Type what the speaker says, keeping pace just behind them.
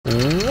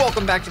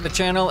welcome back to the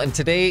channel, and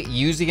today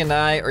Yuzi and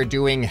I are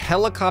doing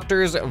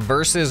helicopters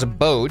versus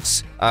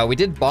boats. We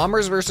did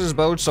bombers versus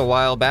boats a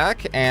while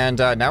back, and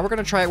now we're going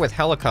to try it with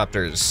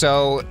helicopters.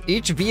 So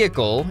each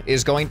vehicle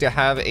is going to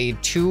have a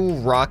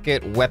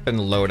 2-rocket weapon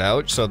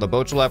loadout. So the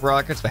boats will have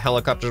rockets, the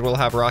helicopters will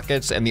have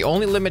rockets, and the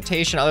only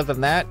limitation other than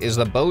that is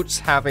the boats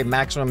have a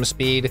maximum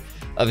speed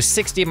of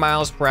 60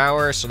 miles per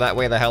hour, so that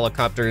way the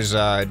helicopters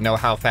know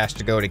how fast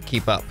to go to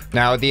keep up.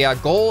 Now, the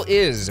goal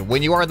is,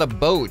 when you are the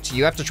boat,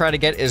 you have to try to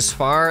get as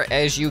far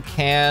as you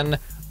can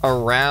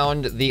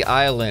around the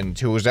island.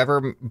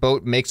 Whoever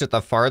boat makes it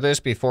the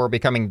farthest before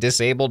becoming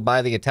disabled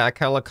by the attack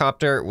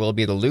helicopter will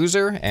be the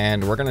loser,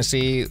 and we're gonna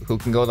see who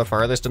can go the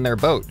farthest in their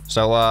boat.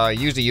 So,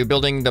 Yuzi, you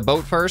building the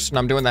boat first, and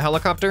I'm doing the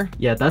helicopter?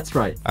 Yeah, that's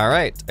right. All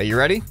right, are you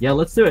ready? Yeah,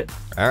 let's do it.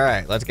 All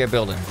right, let's get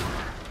building.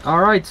 All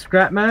right,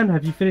 ScrapMan,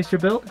 have you finished your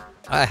build?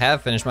 I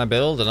have finished my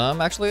build, and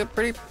I'm actually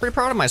pretty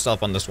proud of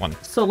myself on this one.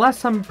 So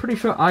last time, I'm pretty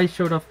sure I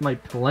showed off my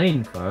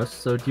plane first.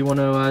 So do you want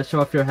to show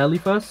off your heli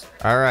first?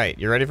 All right,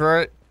 you ready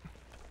for it?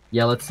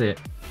 Yeah, let's see it.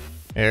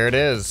 Here it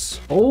is.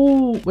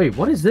 Oh, wait,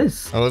 what is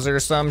this? Those are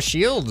some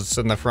shields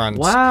in the front.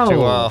 Wow.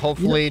 To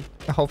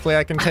hopefully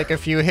I can take a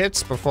few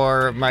hits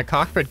before my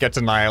cockpit gets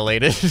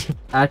annihilated.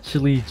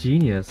 Actually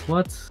genius.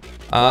 What?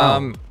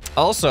 Wow.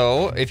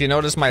 Also, if you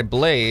notice my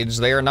blades,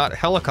 they are not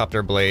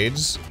helicopter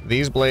blades.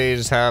 These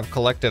blades have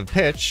collective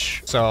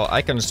pitch, so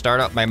I can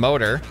start up my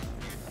motor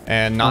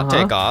and not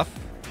take off.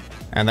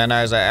 And then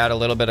as I add a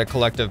little bit of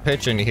collective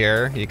pitch in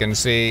here, you can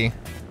see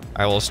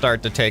I will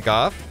start to take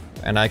off,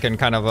 and I can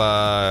kind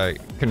of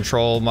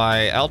control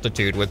my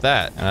altitude with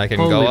that. And I can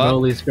go up. Holy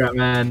moly,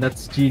 ScrapMan,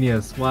 that's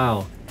genius.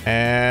 Wow.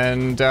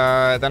 And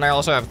then I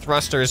also have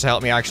thrusters to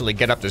help me actually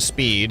get up to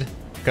speed,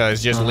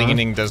 because just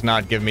leaning does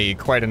not give me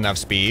quite enough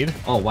speed.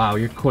 Oh, wow,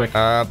 you're quick.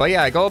 But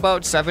yeah, I go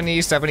about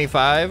 70,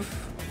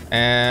 75.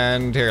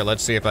 And here,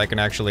 let's see if I can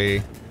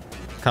actually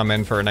come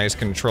in for a nice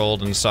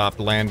controlled and soft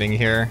landing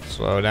here.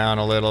 Slow down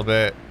a little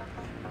bit.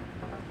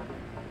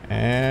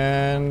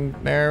 And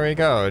there we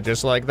go,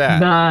 just like that.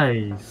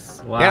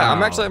 Nice. Wow. Yeah,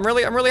 I'm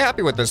really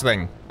happy with this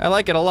thing. I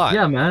like it a lot.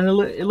 Yeah, man,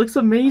 it looks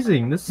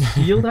amazing. This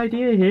field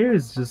idea here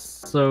is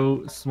just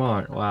so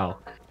smart. Wow.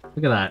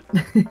 Look at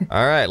that.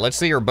 All right, let's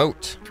see your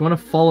boat. If you want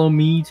to follow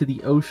me to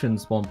the ocean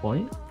spawn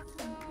point.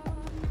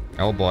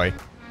 Oh boy.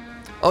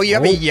 Oh, you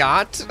have a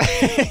yacht?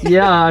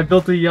 Yeah, I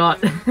built a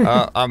yacht.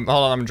 Hold on,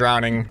 I'm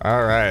drowning.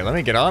 All right, let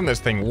me get on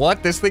this thing.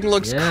 What? This thing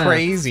looks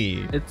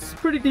crazy. It's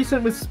pretty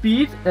decent with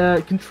speed.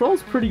 It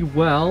controls pretty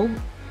well.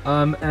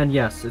 And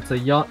yes, it's a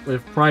yacht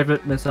with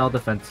private missile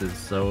defenses.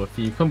 So if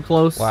you come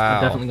close,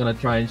 I'm definitely gonna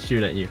try and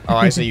shoot at you. Oh,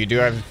 I see. You do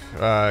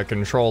have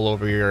control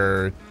over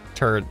your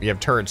turret. You have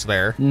turrets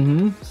there.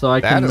 So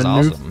I can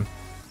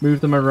move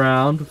them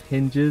around with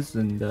hinges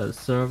and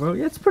servo.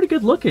 Yeah, it's pretty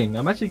good looking.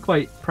 I'm actually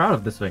quite proud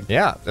of this thing.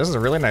 Yeah, this is a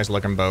really nice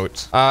looking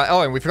boat.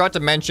 Oh, and we forgot to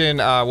mention,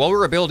 while we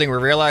were building, we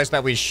realized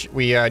that we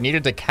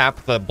needed to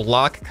cap the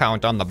block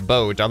count on the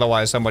boat.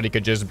 Otherwise, somebody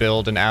could just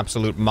build an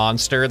absolute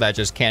monster that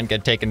just can't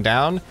get taken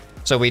down.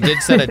 So we did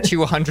set a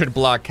 200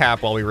 block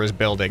cap while we were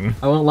building.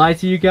 I won't lie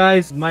to you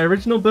guys. My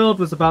original build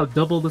was about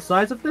double the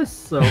size of this,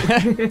 so...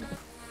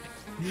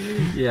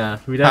 Yeah,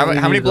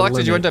 how many blocks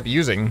did you end up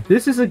using?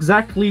 This is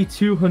exactly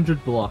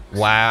 200 blocks.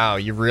 Wow,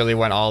 you really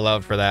went all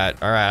out for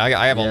that. All right,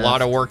 I have a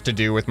lot of work to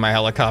do with my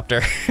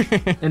helicopter.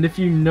 And if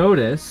you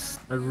notice,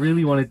 I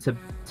really wanted to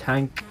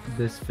tank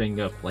this thing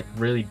up, like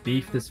really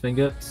beef this thing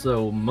up.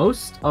 So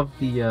most of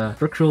the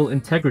structural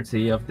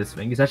integrity of this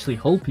thing is actually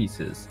hull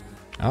pieces.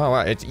 Oh,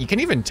 wow. You can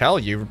even tell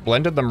you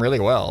blended them really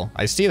well.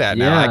 I see that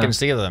now. I can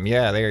see them.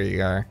 Yeah, there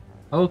you are.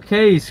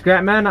 Okay,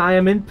 ScrapMan, I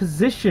am in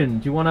position.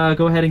 Do you want to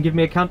go ahead and give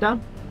me a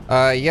countdown?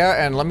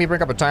 Yeah, and let me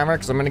bring up a timer,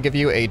 because I'm going to give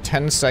you a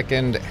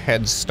 10-second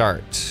head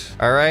start.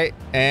 All right,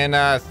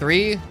 and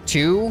 3,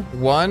 2,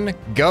 1,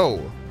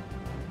 go.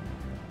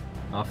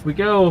 Off we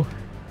go.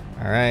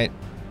 All right.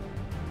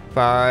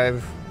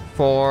 5,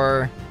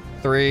 4,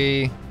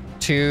 3,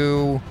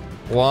 2,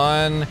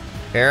 1.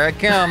 Here I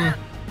come.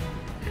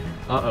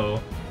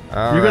 Uh-oh.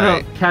 You're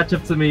going to catch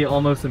up to me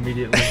almost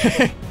immediately.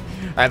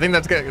 I think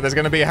that's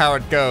gonna be how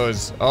it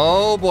goes.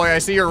 Oh boy, I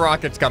see your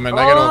rockets coming.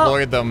 I gotta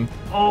avoid them.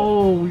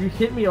 Oh, you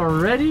hit me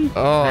already?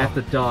 Oh. I have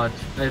to dodge.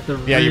 I have to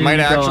really you might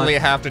actually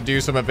have to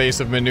do some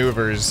evasive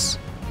maneuvers.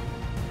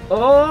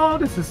 Oh,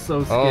 this is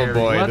so scary. Oh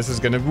boy, this is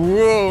gonna...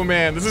 Whoa,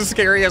 man. This is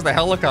scary as the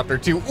helicopter,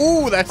 too.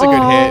 Ooh, that's a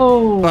good hit.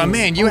 But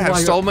man, you have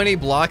so many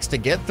blocks to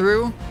get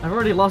through. I've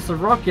already lost a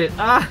rocket.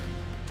 Ah!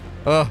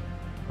 Oh.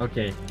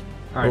 Okay.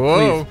 All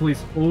right,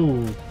 please.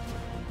 Ooh.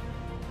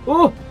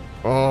 Oh!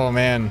 Oh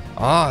man.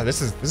 Ah,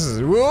 this is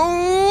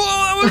whoa,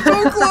 that was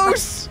so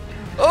close.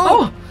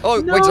 Oh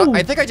no. Wait, so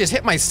I think I just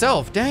hit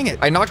myself. Dang it.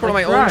 I knocked one of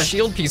my own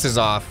shield pieces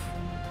off.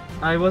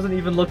 I wasn't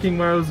even looking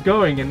where I was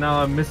going, and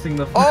now I'm missing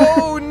the...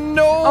 Oh,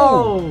 no!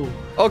 Oh!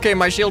 Okay,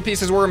 my shield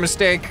pieces were a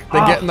mistake. They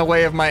get in the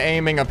way of my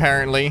aiming,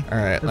 apparently. All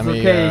right, let me...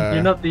 It's okay.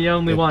 You're not the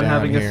only one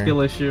having a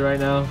skill issue right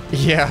now.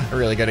 Yeah, I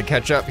really got to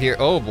catch up here.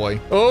 Oh,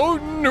 boy. Oh,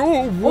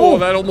 no! Whoa,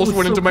 that almost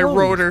went into my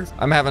rotor.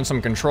 I'm having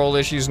some control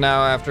issues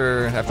now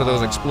after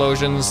those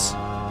explosions.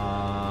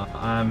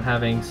 I'm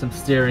having some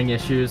steering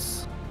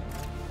issues.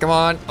 Come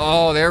on.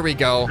 Oh, there we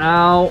go.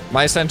 Ow.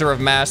 My center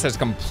of mass has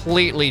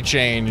completely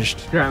changed.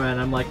 ScrapMan,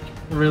 I'm like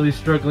really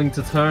struggling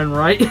to turn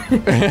right.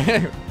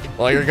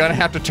 Well, you're gonna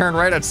have to turn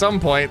right at some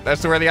point.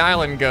 That's where the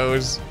island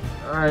goes.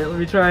 Alright, let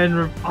me try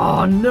and...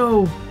 Oh,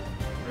 no.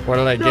 What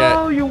did I get?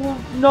 No, you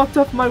knocked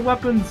off my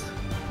weapons.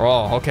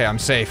 Oh, okay, I'm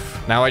safe.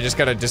 Now I just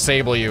gotta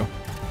disable you.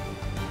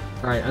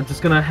 Alright, I'm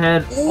just gonna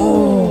head...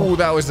 Oh,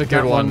 that was a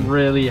good that one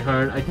really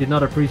hurt. I did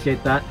not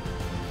appreciate that.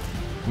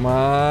 Come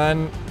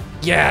on.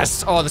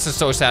 Yes! Oh, this is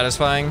so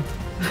satisfying.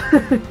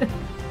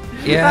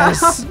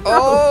 Yes!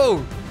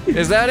 Oh!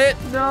 Is that it?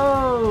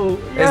 No!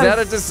 Yes. Is that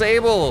a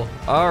disable?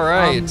 All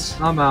right.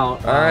 I'm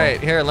out. All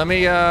right, here, let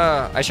me,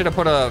 I should have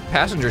put a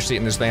passenger seat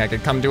in this thing. I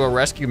could come do a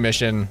rescue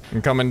mission.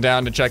 I'm coming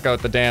down to check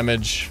out the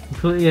damage.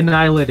 Completely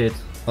annihilated.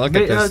 Look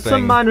at this thing.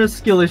 Some minor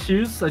skill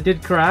issues. I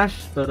did crash,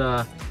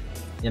 but,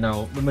 you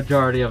know, the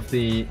majority of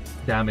the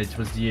damage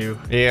was you.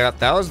 Yeah,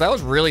 that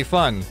was really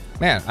fun.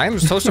 Man, I'm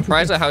so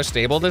surprised at how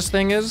stable this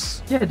thing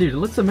is. Yeah, dude, it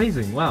looks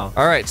amazing. Wow.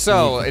 All right,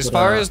 so as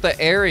far as the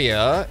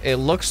area, it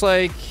looks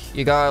like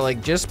you got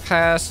like just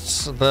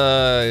past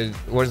the,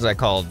 what is that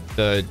called?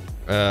 The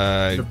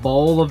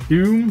Bowl of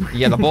Doom?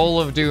 Yeah, the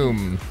Bowl of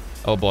Doom.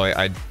 Oh boy,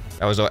 I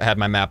had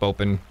my map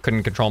open,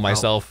 couldn't control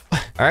myself. Oh.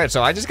 All right,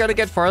 so I just got to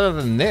get farther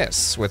than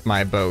this with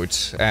my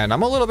boat, and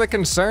I'm a little bit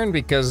concerned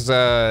because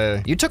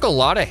you took a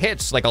lot of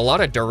hits, like a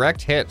lot of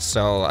direct hits.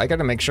 So I got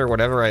to make sure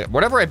whatever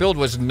I build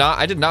was not.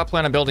 I did not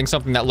plan on building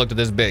something that looked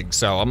this big,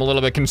 so I'm a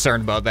little bit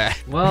concerned about that.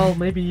 Well,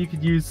 maybe you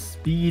could use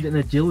speed and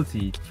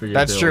agility for your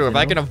That's build, true. If know?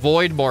 I can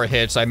avoid more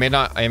hits, I may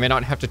not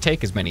have to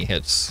take as many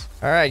hits.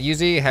 All right,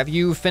 Yuzi, have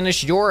you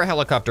finished your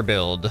helicopter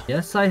build?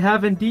 Yes, I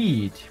have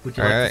indeed. Would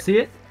you like to see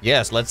it?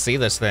 Yes, let's see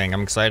this thing.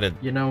 I'm excited.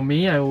 You know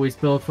me, I always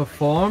build for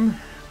form.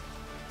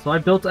 So I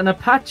built an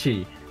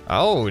Apache.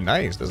 Oh,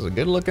 nice. This is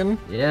good looking.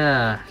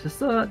 Yeah,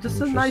 just a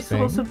nice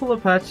little simple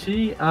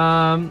Apache.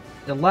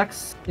 It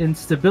lacks in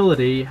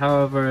stability,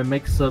 however, it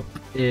makes up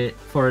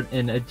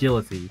in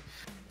agility.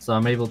 So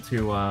I'm able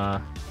to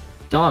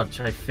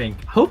dodge, I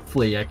think.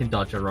 Hopefully I can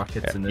dodge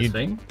rockets in this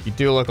thing. You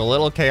do look a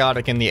little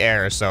chaotic in the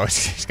air, so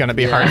it's gonna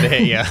be hard to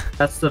hit you.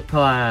 That's the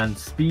plan.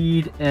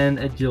 Speed and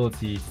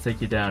agility to take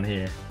you down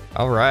here.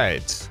 All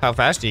right. How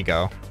fast do you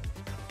go?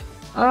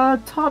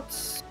 Top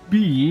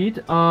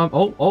speed. I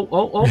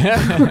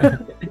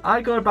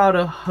go about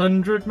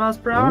 100 miles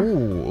per hour.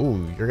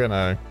 Ooh, you're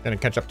gonna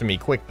catch up to me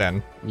quick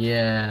then.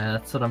 Yeah,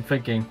 that's what I'm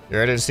thinking. You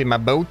ready to see my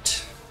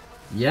boat?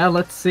 Yeah,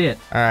 let's see it.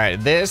 All right,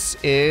 this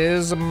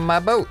is my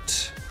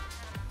boat.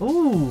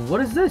 Ooh, what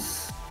is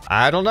this?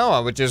 I don't know. I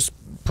was just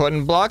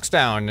putting blocks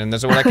down, and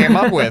this is what I came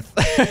up with.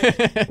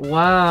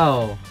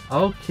 Wow.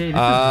 Okay. This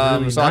is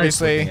really so nice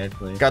obviously,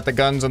 looking, got the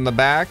guns on the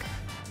back.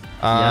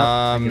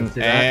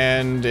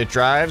 And it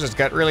drives. It's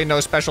got really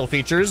no special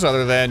features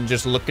other than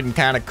just looking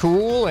kind of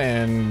cool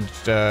and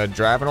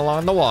driving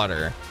along the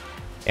water.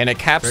 And it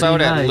caps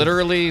out at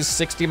literally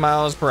 60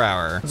 miles per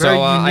hour.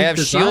 So I have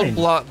shield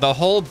block. The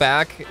whole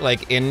back,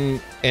 like in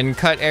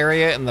cut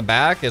area in the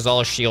back, is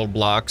all shield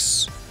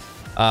blocks.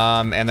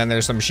 And then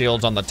there's some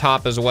shields on the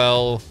top as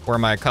well, where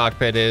my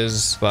cockpit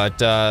is. But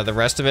the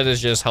rest of it is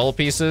just hull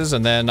pieces.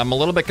 And then I'm a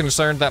little bit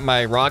concerned that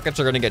my rockets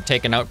are going to get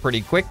taken out pretty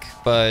quick.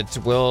 But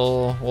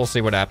we'll see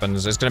what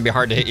happens. It's going to be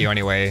hard to hit you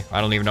anyway. I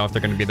don't even know if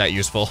they're going to be that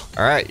useful.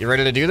 All right, you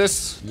ready to do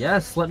this?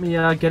 Yes, let me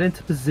get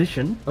into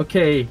position.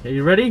 Okay, are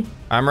you ready?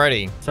 I'm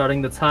ready.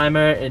 Starting the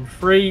timer in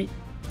 3,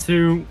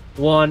 2,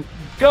 1,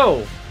 go!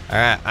 All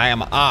right, I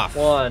am off.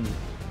 1,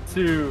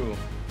 2,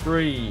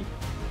 3,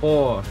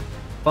 4,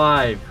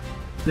 5,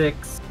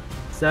 6,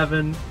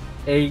 7,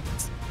 8,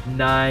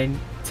 9,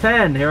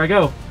 10. Here I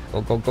go.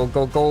 Go, go, go,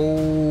 go,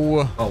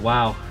 go. Oh,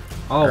 wow.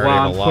 Oh,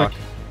 wow, I'm quick.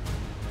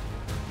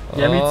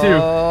 Yeah, me too.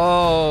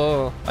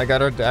 Oh, I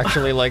gotta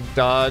actually, like,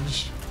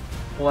 dodge.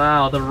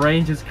 Wow, the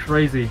range is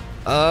crazy.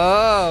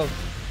 Oh.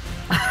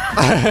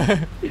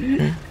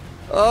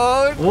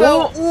 Oh,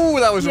 no. Ooh,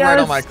 that was right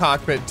on my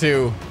cockpit,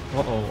 too.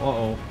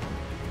 Uh-oh.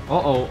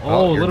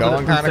 Oh, you're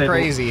going kind of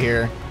crazy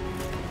here.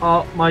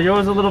 Oh, my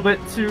yours a little bit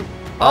too...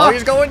 Oh,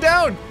 he's going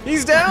down!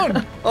 He's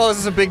down! Oh, this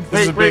is a big,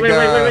 big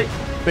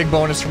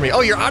bonus for me.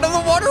 Oh, you're out of the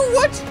water?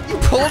 What? You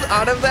pulled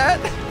out of that?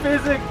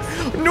 Physics!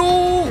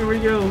 No! Here we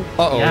go.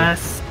 Uh-oh.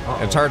 Yes!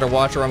 It's hard to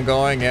watch where I'm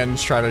going and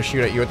try to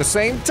shoot at you at the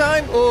same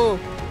time. Oh!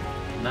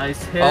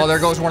 Nice hit. Oh, there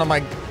goes one of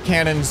my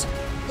cannons.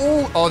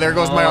 Ooh. Oh, there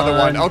goes my other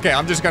one. Okay,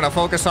 I'm just gonna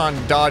focus on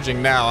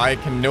dodging now. I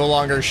can no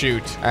longer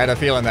shoot. I had a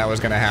feeling that was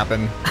gonna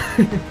happen.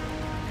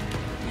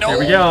 No! There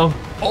we go.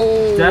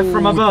 Oh! Death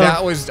from above.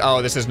 That was...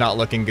 Oh, this is not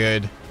looking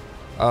good.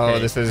 Oh, okay,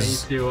 this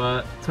is... I need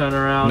to turn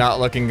around.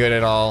 Not looking good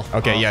at all.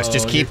 Okay, yes,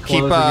 just keep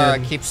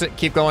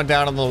going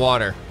down in the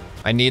water.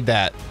 I need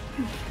that.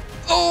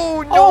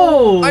 Oh no!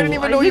 Oh, I didn't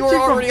even know you were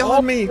already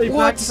on me.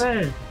 What?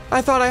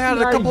 I thought I had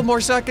a couple more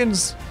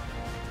seconds.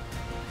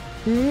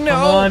 No.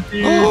 Come on,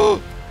 dude.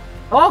 Oh.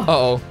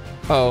 Uh-oh.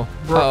 Oh.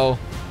 Oh.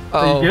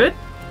 Are you good?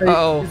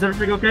 Oh. Is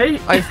everything okay?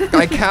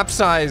 I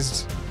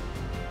capsized.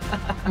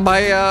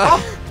 My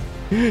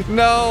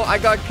No, I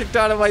got kicked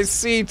out of my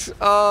seat.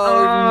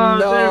 Oh,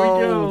 no. There we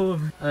go.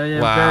 I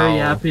am very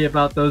happy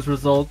about those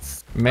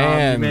results.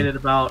 Man. You made it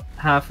about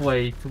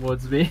halfway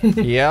towards me.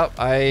 Yep,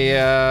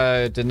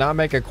 I did not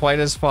make it quite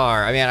as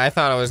far. I mean, I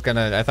thought I was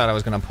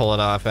gonna pull it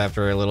off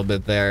after a little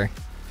bit there.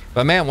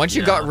 But man, once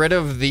you got rid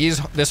of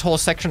this whole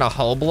section of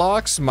hull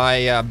blocks,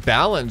 my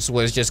balance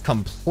was just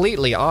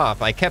completely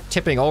off. I kept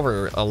tipping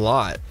over a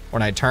lot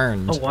when I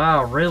turned. Oh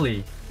wow,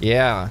 really?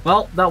 Yeah.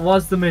 Well, that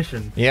was the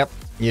mission. Yep,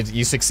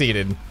 you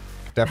succeeded.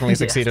 Definitely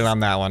succeeded on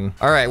that one.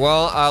 All right,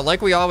 well,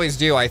 like we always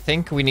do, I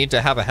think we need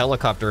to have a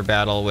helicopter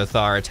battle with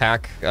our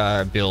attack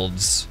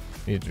builds.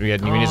 We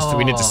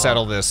need to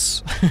settle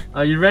this.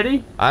 Are you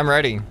ready? I'm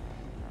ready.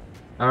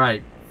 All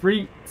right,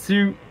 3,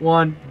 2,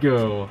 1,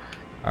 go.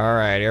 All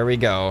right, here we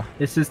go.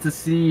 This is to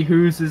see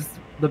whose is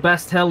the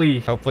best heli.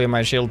 Hopefully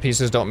my shield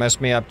pieces don't mess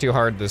me up too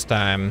hard this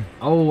time.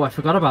 Oh, I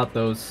forgot about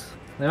those.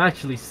 They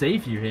actually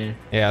save you here.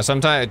 Yeah,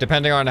 sometimes,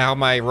 depending on how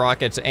my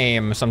rockets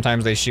aim,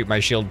 sometimes they shoot my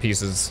shield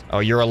pieces. Oh,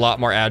 you're a lot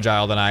more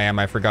agile than I am.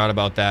 I forgot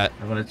about that.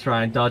 I'm gonna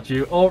try and dodge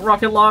you. Oh,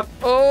 rocket lock.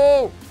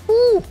 Oh!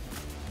 Ooh!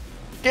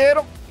 Get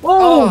him!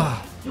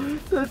 Oh!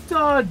 The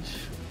dodge!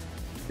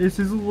 This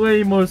is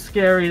way more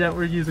scary that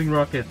we're using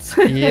rockets.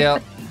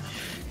 Yep.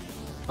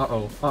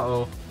 Uh-oh,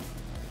 uh-oh.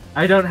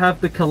 I don't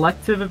have the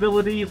collective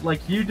ability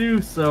like you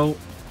do, so...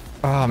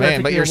 Oh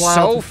man, but you're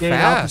so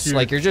fast.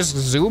 Like, you're just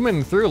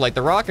zooming through. Like,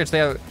 the rockets,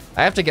 I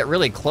have to get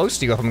really close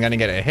to you if I'm gonna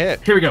get a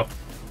hit. Here we go.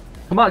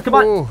 Come on, come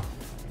on. Ooh.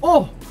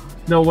 Oh!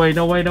 No way,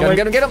 no way, no way.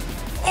 Get him.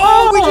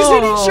 Oh, we just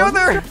hit each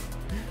other!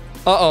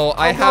 Uh-oh,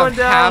 I have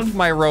half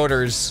my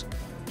rotors.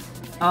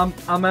 I'm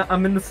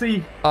in the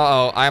sea.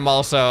 Uh-oh,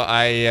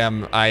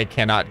 I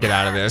cannot get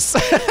out of this.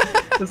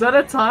 Is that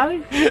a tie?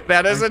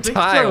 That is a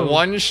tie. So.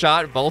 One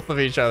shot, both of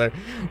each other.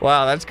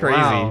 Wow, that's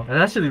crazy. Wow,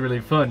 that's actually really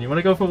fun. You want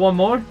to go for one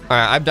more? All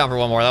right, I'm down for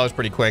one more. That was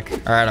pretty quick.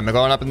 All right, I'm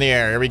going up in the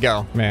air. Here we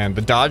go. Man,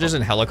 the dodges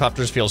in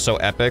helicopters feel so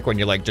epic when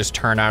you like just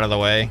turn out of the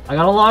way. I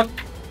got a lock.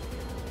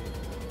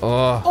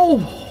 Oh.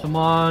 Oh, come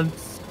on,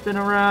 spin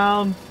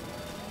around.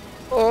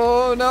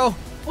 Oh no.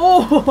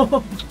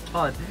 Oh,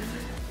 God.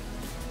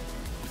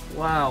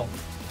 Wow.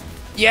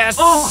 Yes.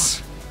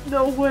 Oh,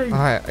 no way. All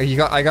right,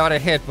 I got a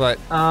hit, but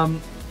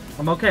I'm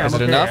okay. Is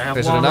it enough?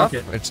 Is it enough?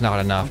 It's not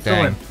enough.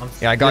 Dang.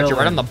 Yeah, I got you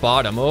right on the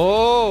bottom.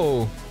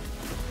 Oh.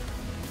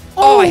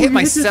 Oh, I hit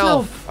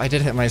myself. I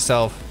did hit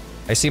myself.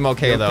 I seem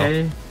okay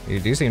though. You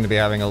do seem to be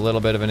having a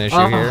little bit of an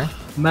issue here.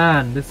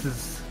 Man, this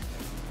is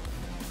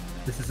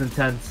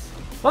intense.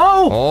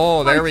 Oh.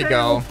 Oh, there we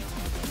go.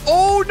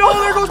 Oh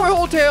no! There goes my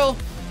whole tail.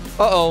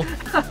 Uh-oh.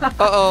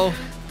 Uh-oh.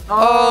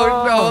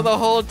 Oh no! The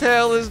whole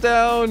tail is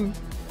down.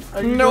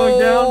 Are you going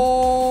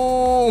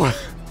down?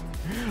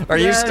 Are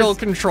you still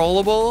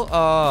controllable?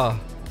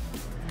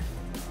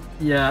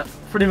 Yeah,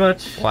 pretty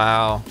much.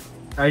 Wow.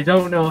 I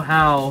don't know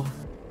how,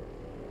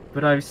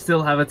 but I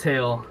still have a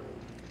tail.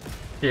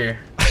 Here.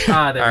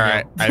 There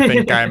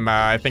we go.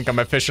 I think I'm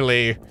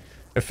officially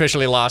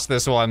lost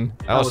this one.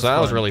 That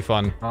was really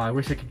fun. Oh, I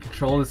wish I could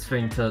control this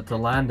thing to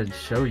land and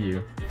show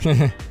you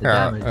the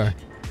damage.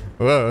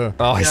 Whoa.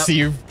 Oh, I see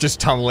you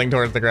just tumbling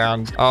towards the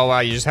ground. Oh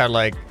wow, you just had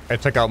like, I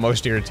took out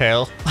most of your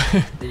tail.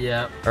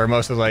 Yeah. Or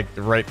most of like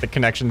the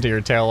connection to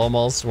your tail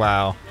almost.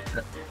 Wow.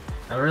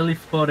 I really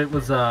thought it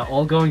was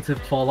all going to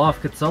fall off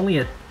because it's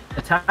only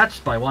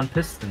attached by one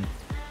piston.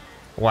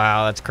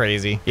 Wow, that's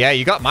crazy. Yeah,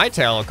 you got my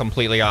tail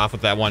completely off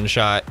with that one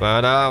shot.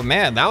 But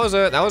man, that was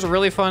a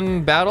really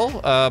fun battle.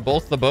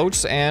 Both the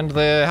boats and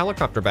the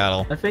helicopter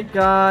battle. I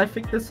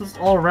think this is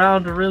all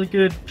around a really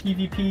good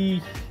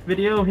PvP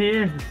video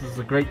here. This is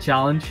a great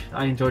challenge.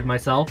 I enjoyed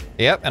myself.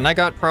 Yep, and I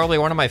got probably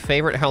one of my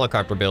favorite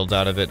helicopter builds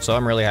out of it, so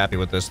I'm really happy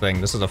with this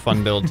thing. This is a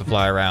fun build to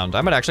fly around.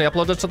 I might actually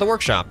upload this to the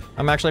workshop.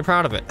 I'm actually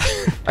proud of it.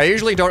 I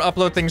usually don't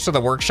upload things to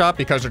the workshop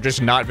because they're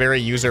just not very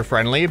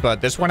user-friendly,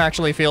 but this one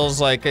actually feels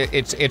like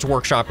it's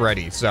workshop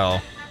ready, so...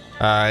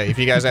 if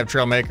you guys have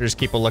Trailmakers,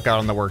 keep a lookout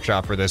on the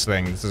workshop for this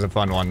thing. This is a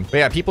fun one. But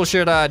yeah, people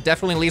should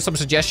definitely leave some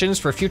suggestions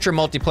for future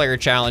multiplayer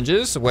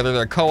challenges, whether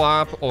they're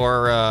co-op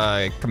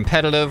or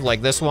competitive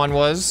like this one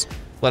was.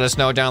 Let us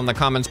know down in the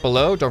comments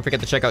below. Don't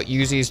forget to check out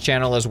Yuzi's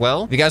channel as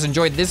well. If you guys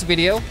enjoyed this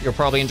video, you'll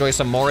probably enjoy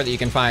some more that you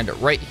can find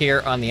right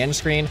here on the end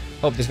screen.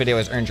 Hope this video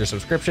has earned your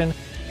subscription.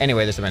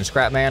 Anyway, this has been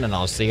ScrapMan, and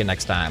I'll see you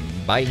next time.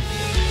 Bye.